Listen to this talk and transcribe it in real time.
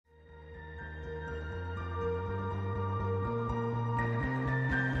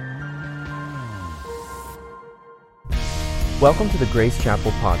Welcome to the Grace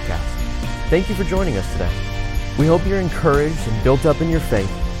Chapel podcast. Thank you for joining us today. We hope you're encouraged and built up in your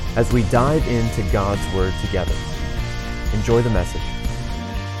faith as we dive into God's Word together. Enjoy the message.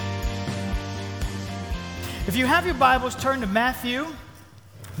 If you have your Bibles, turn to Matthew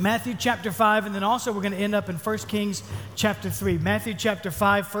chapter 5, and then also we're going to end up in 1 Kings chapter 3. Matthew chapter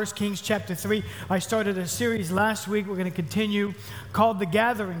 5, 1 Kings chapter 3. I started a series last week. We're going to continue called The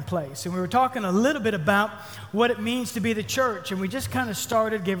Gathering Place. And we were talking a little bit about what it means to be the church. And we just kind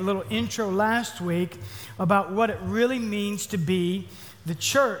of gave a little intro last week about what it really means to be the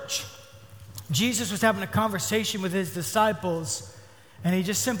church. Jesus was having a conversation with his disciples, and he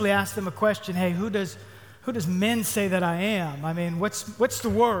just simply asked them a question. Hey, who does men say that I am? I mean, what's the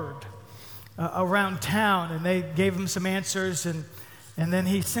word around town? And they gave him some answers, and then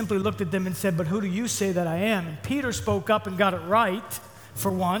he simply looked at them and said, but who do you say that I am? And Peter spoke up and got it right for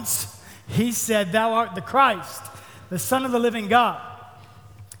once. He said, thou art the Christ, the Son of the living God.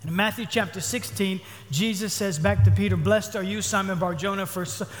 In Matthew chapter 16, Jesus says back to Peter, blessed are you, Simon Bar-Jonah, for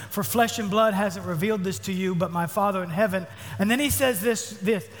flesh and blood hasn't revealed this to you, but my Father in heaven. And then he says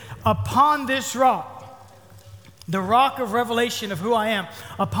this, upon this rock, the rock of revelation of who I am,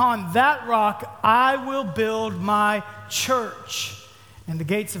 upon that rock I will build my church, and the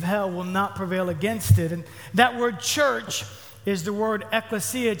gates of hell will not prevail against it. And that word church is the word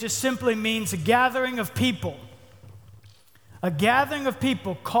ecclesia. It just simply means a gathering of people. A gathering of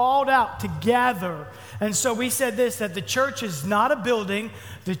people called out to gather. And so we said this, that the church is not a building.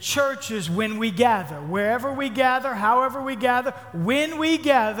 The church is when we gather. Wherever we gather, however we gather, when we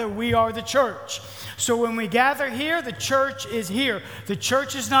gather, we are the church. So when we gather here, the church is here. The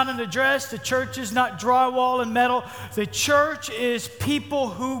church is not an address. The church is not drywall and metal. The church is people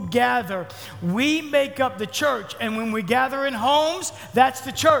who gather. We make up the church. And when we gather in homes, that's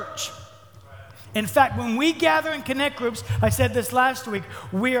the church. In fact, when we gather in connect groups, I said this last week,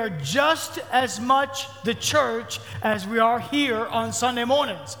 we are just as much the church as we are here on Sunday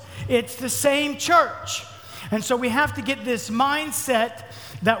mornings. It's the same church. And so we have to get this mindset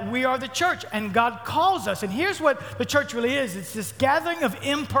that we are the church, and God calls us. And here's what the church really is. It's this gathering of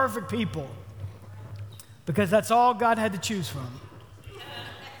imperfect people, because that's all God had to choose from.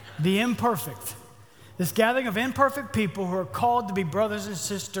 The imperfect. This gathering of imperfect people who are called to be brothers and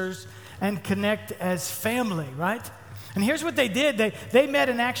sisters and connect as family, right? And here's what they did. They met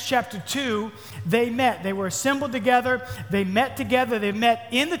in Acts chapter 2. They were assembled together. They met together. They met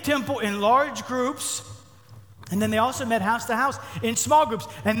in the temple in large groups. And then they also met house to house in small groups.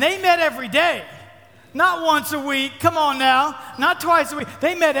 And they met every day. Not once a week. Come on now. Not twice a week.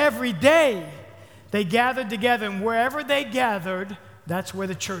 They met every day. They gathered together. And wherever they gathered, that's where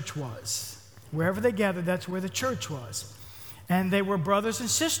the church was. Wherever they gathered, that's where the church was. And they were brothers and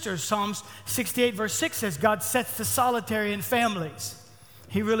sisters. Psalms 68 verse 6 says, God sets the solitary in families.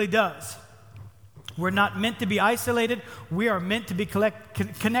 He really does. We're not meant to be isolated. We are meant to be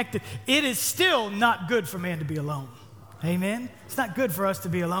connected. It is still not good for man to be alone. Amen? It's not good for us to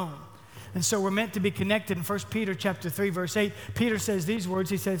be alone. And so we're meant to be connected. In 1 Peter chapter 3 verse 8, Peter says these words.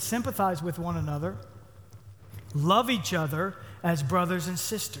 He says, sympathize with one another. Love each other as brothers and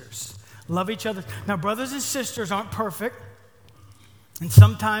sisters. Love each other. Now, brothers and sisters aren't perfect. And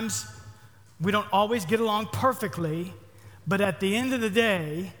sometimes we don't always get along perfectly, but at the end of the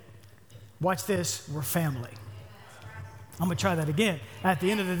day, watch this, we're family. I'm going to try that again. At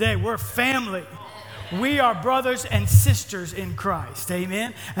the end of the day, we're family. We are brothers and sisters in Christ.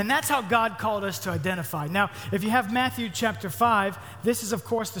 Amen? And that's how God called us to identify. Now, if you have Matthew chapter 5, this is, of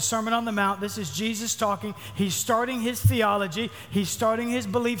course, the Sermon on the Mount. This is Jesus talking. He's starting his theology. He's starting his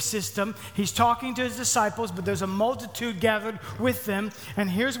belief system. He's talking to his disciples, but there's a multitude gathered with them. And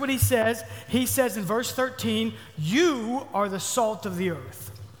here's what he says. He says in verse 13, you are the salt of the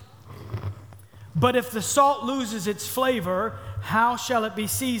earth. But if the salt loses its flavor, how shall it be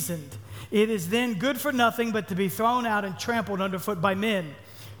seasoned? It is then good for nothing but to be thrown out and trampled underfoot by men.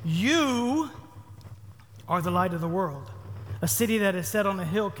 You are the light of the world. A city that is set on a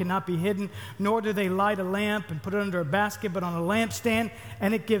hill cannot be hidden, nor do they light a lamp and put it under a basket, but on a lampstand,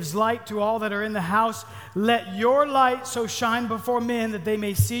 and it gives light to all that are in the house. Let your light so shine before men that they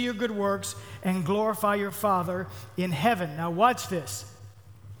may see your good works and glorify your Father in heaven. Now watch this.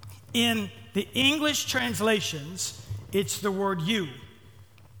 In the English translations, it's the word you.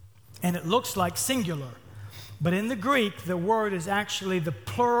 And it looks like singular. But in the Greek, the word is actually the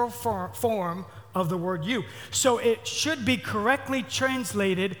plural form of the word you. So it should be correctly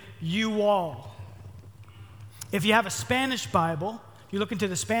translated, you all. If you have a Spanish Bible, you look into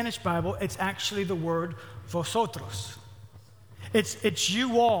the Spanish Bible, it's actually the word vosotros. It's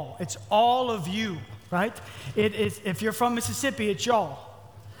you all. It's all of you. right? It is, if you're from Mississippi, it's y'all,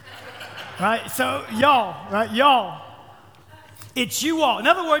 right? So y'all, right? Y'all. It's you all. In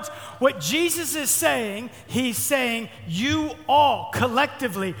other words, what Jesus is saying, he's saying you all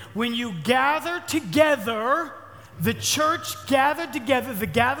collectively, when you gather together, the church gathered together, the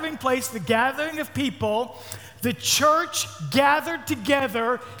gathering place, the gathering of people, the church gathered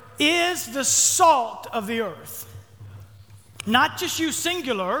together is the salt of the earth. Not just you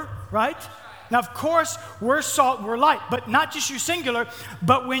singular, right? Now, of course, we're salt, we're light, but not just you singular,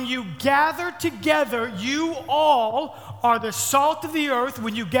 but when you gather together, you all are the salt of the earth.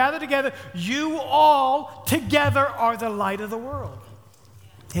 When you gather together, you all together are the light of the world.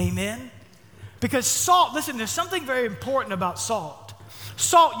 Amen? Because salt, listen, there's something very important about salt.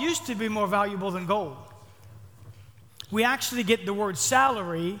 Salt used to be more valuable than gold. We actually get the word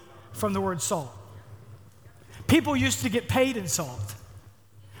salary from the word salt. People used to get paid in salt.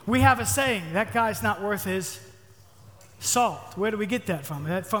 We have a saying, that guy's not worth his salt. Where do we get that from?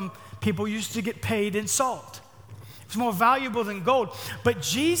 That from people used to get paid in salt. It's more valuable than gold. But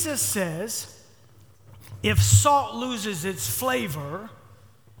Jesus says, if salt loses its flavor,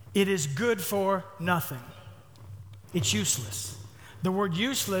 it is good for nothing. It's useless. The word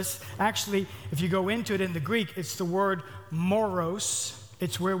useless, actually, if you go into it in the Greek, it's the word moros.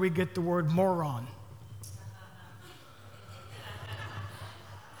 It's where we get the word moron.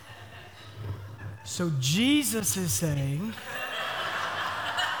 So Jesus is saying,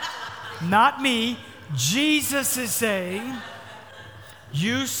 not me, Jesus is saying,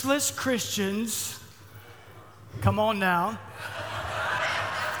 useless Christians, come on now.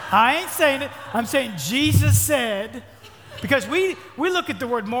 I ain't saying it, I'm saying Jesus said, because we look at the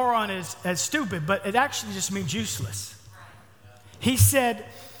word moron as stupid, but it actually just means useless. He said,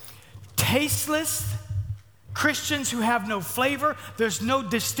 tasteless Christians who have no flavor, there's no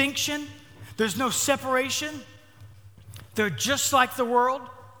distinction, there's no separation. They're just like the world.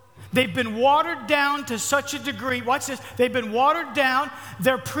 They've been watered down to such a degree. Watch this. They've been watered down.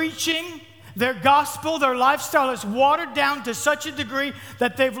 Their preaching, their gospel, their lifestyle is watered down to such a degree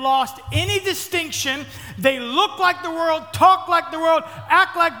that they've lost any distinction. They look like the world, talk like the world,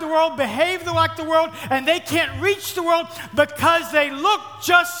 act like the world, behave like the world, and they can't reach the world because they look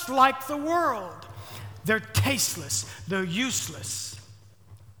just like the world. They're tasteless. They're useless.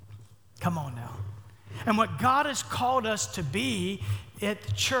 Come on now. And what God has called us to be at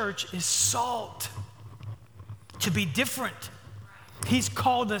the church is salt. To be different. He's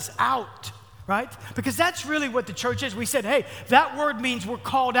called us out, right? Because that's really what the church is. We said, hey, that word means we're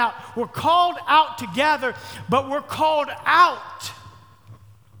called out. We're called out together, but we're called out.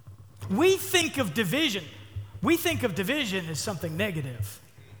 We think of division. We think of division as something negative.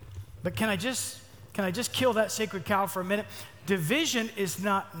 But can I just kill that sacred cow for a minute? Division is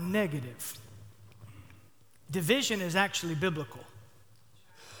not negative. Division is actually biblical.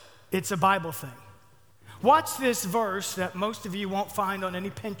 It's a Bible thing. Watch this verse that most of you won't find on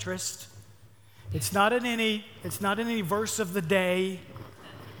any Pinterest. It's not in any verse of the day,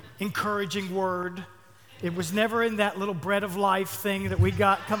 encouraging word. It was never in that little bread of life thing that we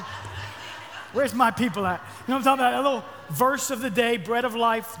got. Where's my people at? You know what I'm talking about? A little verse of the day, bread of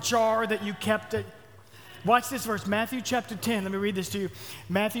life jar that you kept it. Watch this verse, Matthew chapter 10. Let me read this to you.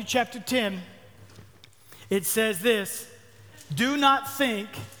 Matthew chapter 10, it says this, do not think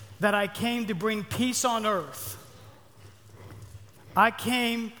that I came to bring peace on earth. I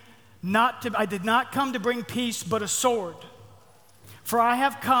did not come to bring peace, but a sword. For I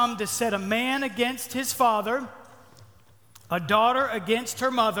have come to set a man against his father, a daughter against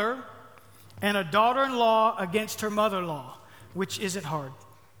her mother, and a daughter-in-law against her mother-in-law, which isn't hard.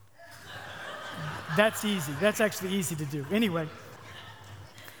 That's easy. That's actually easy to do. Anyway,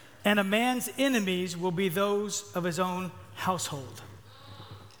 and a man's enemies will be those of his own household.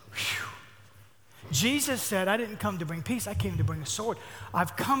 Whew. Jesus said, I didn't come to bring peace. I came to bring a sword.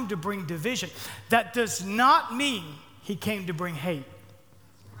 I've come to bring division. That does not mean he came to bring hate.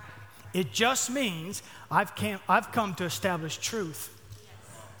 It just means I've come to establish truth.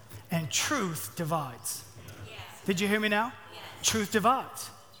 And truth divides. Did you hear me now? Truth divides.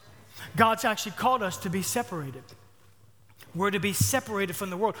 God's actually called us to be separated. We're to be separated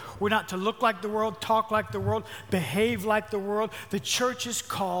from the world. We're not to look like the world, talk like the world, behave like the world. The church is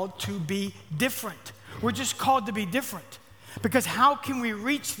called to be different. We're just called to be different. Because how can we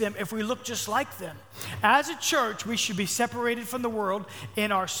reach them if we look just like them? As a church, we should be separated from the world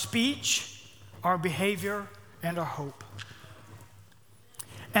in our speech, our behavior, and our hope.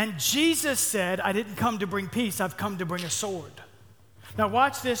 And Jesus said, I didn't come to bring peace, I've come to bring a sword. Now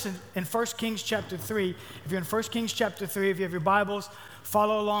watch this in 1 Kings chapter 3. If you're in 1 Kings chapter 3, if you have your Bibles,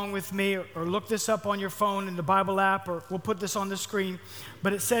 follow along with me or look this up on your phone in the Bible app, or we'll put this on the screen.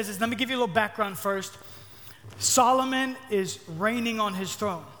 But it says this. Let me give you a little background first. Solomon is reigning on his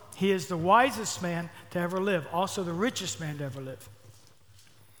throne. He is the wisest man to ever live, also the richest man to ever live.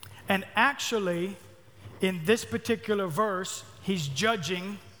 And actually, in this particular verse, he's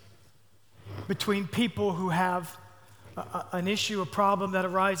judging between people who have an issue, a problem that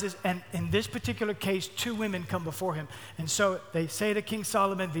arises, and in this particular case, two women come before him. And so they say to King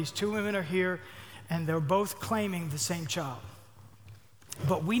Solomon, these two women are here, and they're both claiming the same child.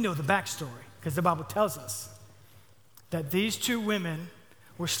 But we know the backstory, because the Bible tells us that these two women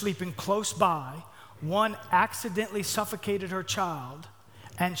were sleeping close by. One accidentally suffocated her child,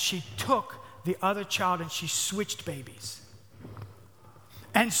 and she took the other child and she switched babies.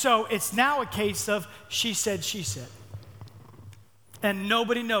 And so it's now a case of she said, she said. And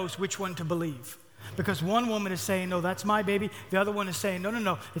nobody knows which one to believe. Because one woman is saying, no, that's my baby. The other one is saying,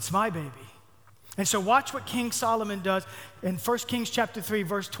 no, it's my baby. And so watch what King Solomon does. In 1 Kings chapter 3,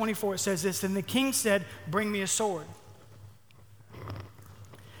 verse 24, it says this, and the king said, bring me a sword.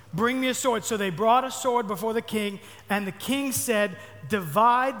 Bring me a sword. So they brought a sword before the king, and the king said,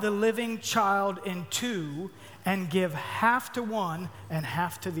 divide the living child in two and give half to one and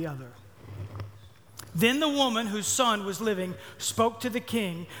half to the other. Then the woman whose son was living spoke to the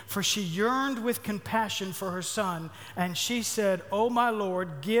king, for she yearned with compassion for her son. And she said, O my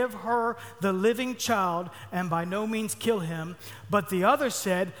lord, give her the living child and by no means kill him. But the other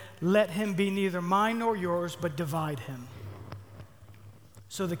said, let him be neither mine nor yours, but divide him.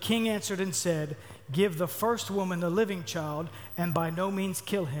 So the king answered and said, give the first woman the living child and by no means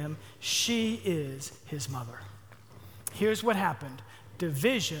kill him. She is his mother. Here's what happened.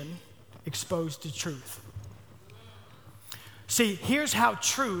 Division exposed to truth. See, here's how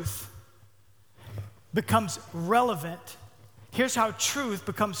truth becomes relevant. Here's how truth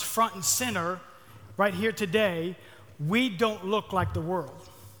becomes front and center right here today. We don't look like the world.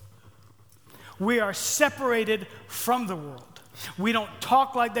 We are separated from the world. We don't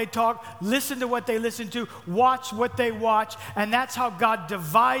talk like they talk, listen to what they listen to, watch what they watch, and that's how God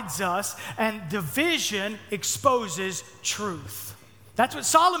divides us, and division exposes truth. That's what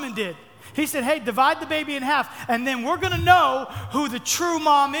Solomon did. He said, hey, divide the baby in half, and then we're going to know who the true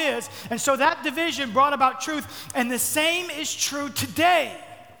mom is. And so that division brought about truth, and the same is true today.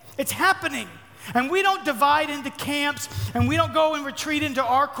 It's happening. And we don't divide into camps, and we don't go and retreat into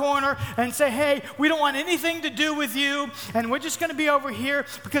our corner and say, hey, we don't want anything to do with you, and we're just going to be over here,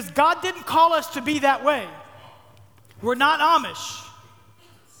 because God didn't call us to be that way. We're not Amish.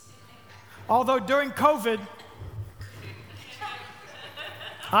 Although during COVID,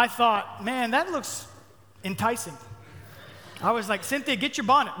 I thought, man, that looks enticing. I was like, Cynthia, get your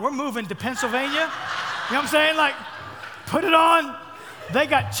bonnet. We're moving to Pennsylvania. You know what I'm saying? Like, put it on. They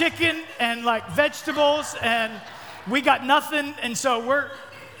got chicken and like vegetables, and we got nothing. And so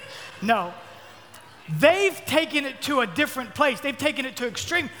no. They've taken it to a different place. They've taken it to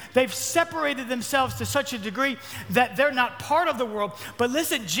extreme. They've separated themselves to such a degree that they're not part of the world. But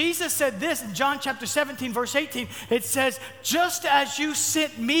listen, Jesus said this in John chapter 17, verse 18. It says, just as you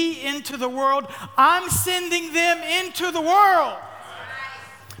sent me into the world, I'm sending them into the world.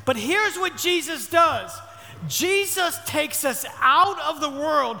 But here's what Jesus does. Jesus takes us out of the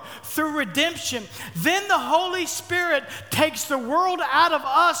world through redemption. Then the Holy Spirit takes the world out of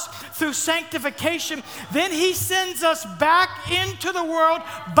us through sanctification. Then he sends us back into the world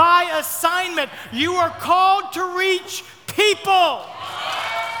by assignment. You are called to reach people.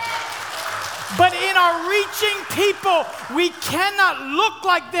 But in our reaching people, we cannot look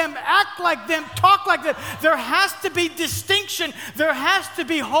like them, act like them, talk like them. There has to be distinction. There has to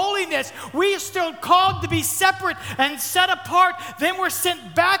be holiness. We are still called to be separate and set apart. Then we're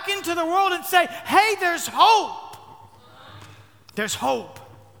sent back into the world and say, hey, there's hope. There's hope.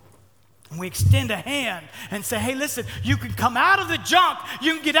 And we extend a hand and say, hey, listen, you can come out of the junk.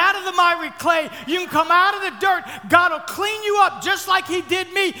 You can get out of the miry clay. You can come out of the dirt. God will clean you up just like he did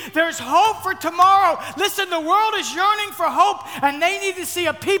me. There's hope for tomorrow. Listen, the world is yearning for hope, and they need to see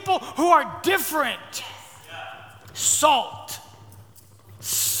a people who are different. Salt.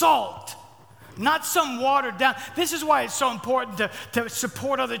 Salt. Not some watered down. This is why it's so important to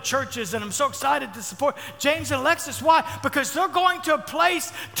support other churches, and I'm so excited to support James and Alexis. Why? Because they're going to a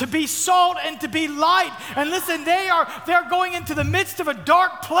place to be salt and to be light. And listen, they're going into the midst of a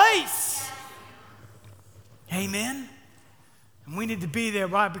dark place. Amen? And we need to be there,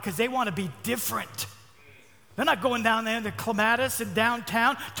 right? Because they want to be different. They're not going down there to Clematis and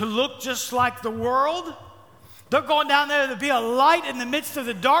downtown to look just like the world. They're going down there to be a light in the midst of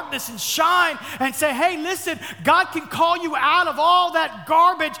the darkness and shine and say, hey, listen, God can call you out of all that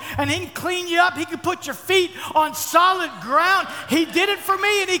garbage and He can clean you up. He can put your feet on solid ground. He did it for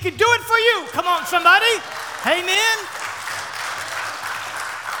me and He can do it for you. Come on, somebody. Amen.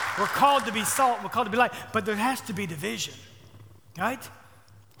 We're called to be salt. We're called to be light. But there has to be division, right?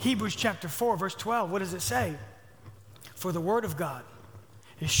 Hebrews chapter 4, verse 12. What does it say? For the word of God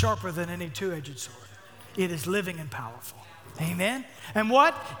is sharper than any two-edged sword. It is living and powerful. Amen? And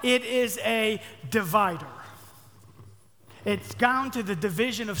what? It is a divider. It's down to the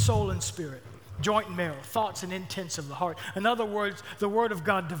division of soul and spirit, joint and marrow, thoughts and intents of the heart. In other words, the Word of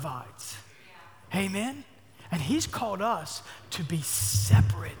God divides. Amen? And He's called us to be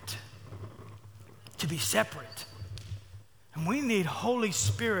separate. To be separate. And we need Holy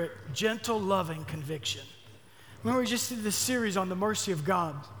Spirit, gentle, loving conviction. Remember, we just did this series on the mercy of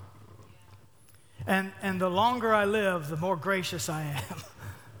God. And the longer I live, the more gracious I am.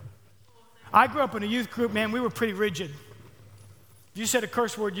 I grew up in a youth group, man, we were pretty rigid. If you said a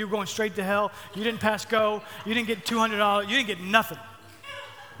curse word, you were going straight to hell. You didn't pass go. You didn't get $200. You didn't get nothing.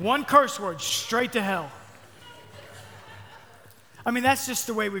 One curse word, straight to hell. I mean, that's just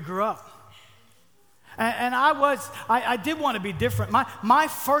the way we grew up. And I did want to be different. My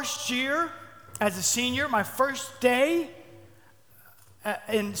first year as a senior, my first day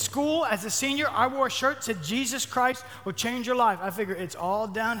in school as a senior, I wore a shirt that said, Jesus Christ will change your life. I figure it's all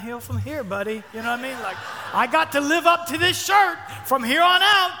downhill from here, buddy. You know what I mean? Like, I got to live up to this shirt from here on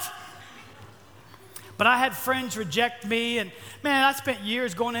out. But I had friends reject me, and man, I spent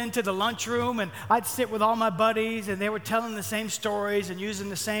years going into the lunchroom, and I'd sit with all my buddies, and they were telling the same stories and using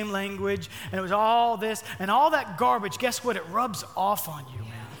the same language, and it was all this, and all that garbage, guess what? It rubs off on you,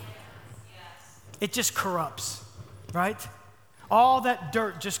 man. It just corrupts, right? All that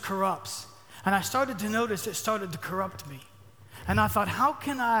dirt just corrupts. And I started to notice it started to corrupt me. And I thought, how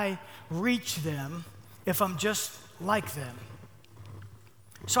can I reach them if I'm just like them?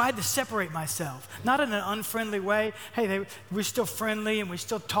 So I had to separate myself, not in an unfriendly way. Hey, we're still friendly and we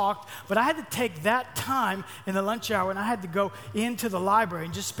still talked, but I had to take that time in the lunch hour and I had to go into the library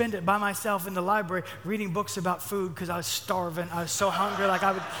and just spend it by myself in the library reading books about food because I was starving. I was so hungry. Like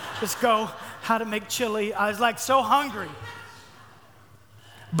I would just go, how to make chili. I was like so hungry.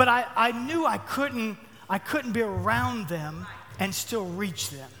 But I knew I couldn't be around them and still reach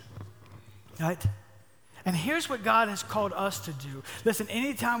them, right? And here's what God has called us to do. Listen,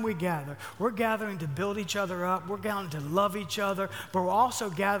 anytime we gather, we're gathering to build each other up. We're gathering to love each other. But we're also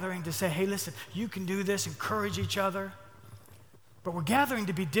gathering to say, hey, listen, you can do this, encourage each other. But we're gathering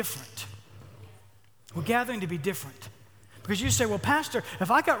to be different. We're gathering to be different. Because you say, well, Pastor, if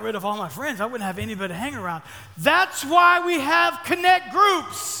I got rid of all my friends, I wouldn't have anybody to hang around. That's why we have connect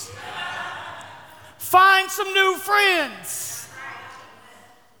groups. Find some new friends.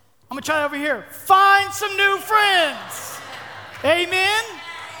 I'm going to try it over here. Find some new friends. Amen?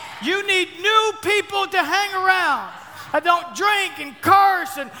 You need new people to hang around. I don't drink and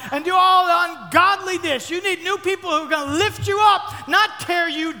curse and do all the ungodliness. You need new people who are going to lift you up, not tear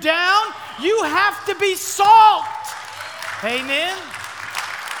you down. You have to be salt. Amen?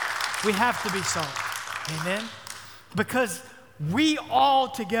 We have to be salt. Amen? Because we all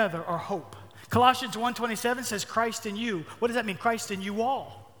together are hope. Colossians 1:27 says Christ in you. What does that mean? Christ in you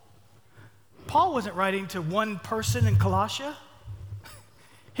all. Paul wasn't writing to one person in Colossia.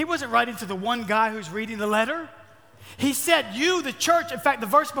 He wasn't writing to the one guy who's reading the letter. He said, you, the church, in fact, the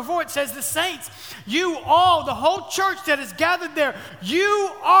verse before it says the saints, you all, the whole church that is gathered there, you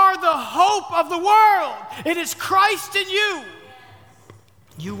are the hope of the world. It is Christ in you.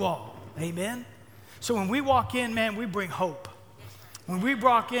 You all. Amen? So when we walk in, man, we bring hope. When we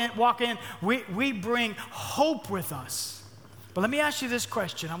walk in, we bring hope with us. But let me ask you this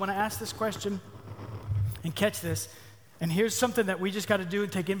question. I want to ask this question and catch this. And here's something that we just got to do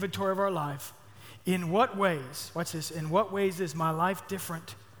and take inventory of our life. In what ways, watch this, in what ways is my life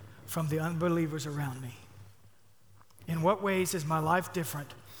different from the unbelievers around me? In what ways is my life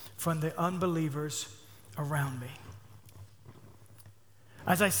different from the unbelievers around me?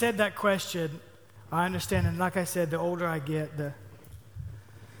 As I said that question, I understand, and like I said, the older I get,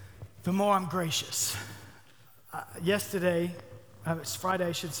 the more I'm gracious. Yesterday, it's Friday,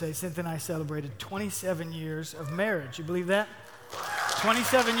 I should say, Cynthia and I celebrated 27 years of marriage. You believe that?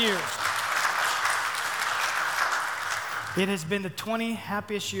 27 years. It has been the 20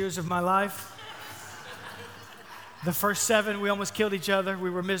 happiest years of my life. The first 7, we almost killed each other. We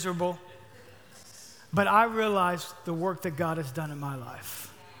were miserable. But I realized the work that God has done in my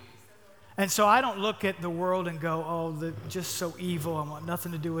life. And so I don't look at the world and go, oh, they're just so evil. I want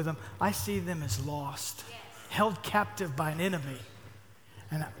nothing to do with them. I see them as lost. held captive by an enemy.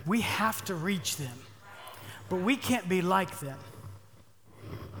 And we have to reach them. But we can't be like them.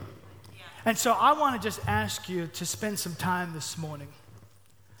 And so I want to just ask you to spend some time this morning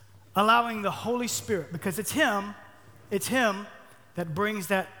allowing the Holy Spirit, because it's Him that brings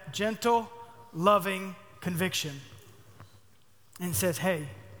that gentle, loving conviction and says, hey,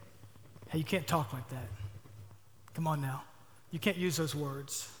 you can't talk like that. Come on now. You can't use those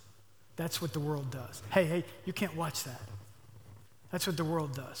words. That's what the world does. Hey, you can't watch that. That's what the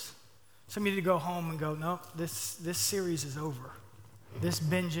world does. Some of you need to go home and go, no, this series is over. This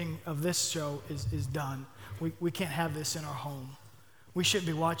binging of this show is done. We can't have this in our home. We shouldn't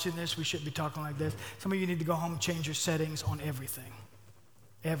be watching this. We shouldn't be talking like this. Some of you need to go home and change your settings on everything.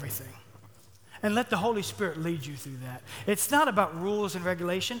 Everything. And let the Holy Spirit lead you through that. It's not about rules and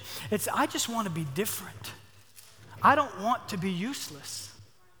regulation. I just want to be different. I don't want to be useless.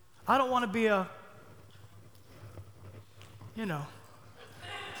 I don't want to be I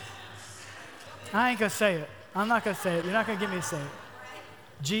ain't going to say it. I'm not going to say it. You're not going to get me to say it.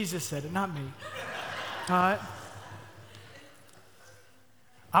 Jesus said it, not me. All right?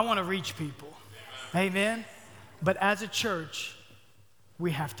 I want to reach people. Amen? But as a church,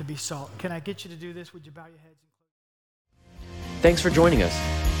 we have to be salt. Can I get you to do this? Would you bow your heads? Thanks for joining us.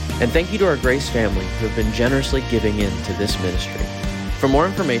 And thank you to our Grace family who have been generously giving into this ministry. For more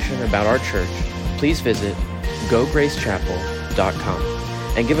information about our church, please visit gogracechapel.com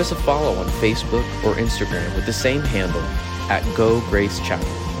and give us a follow on Facebook or Instagram with the same handle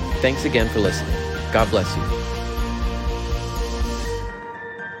 @GoGraceChapel. Thanks again for listening. God bless you.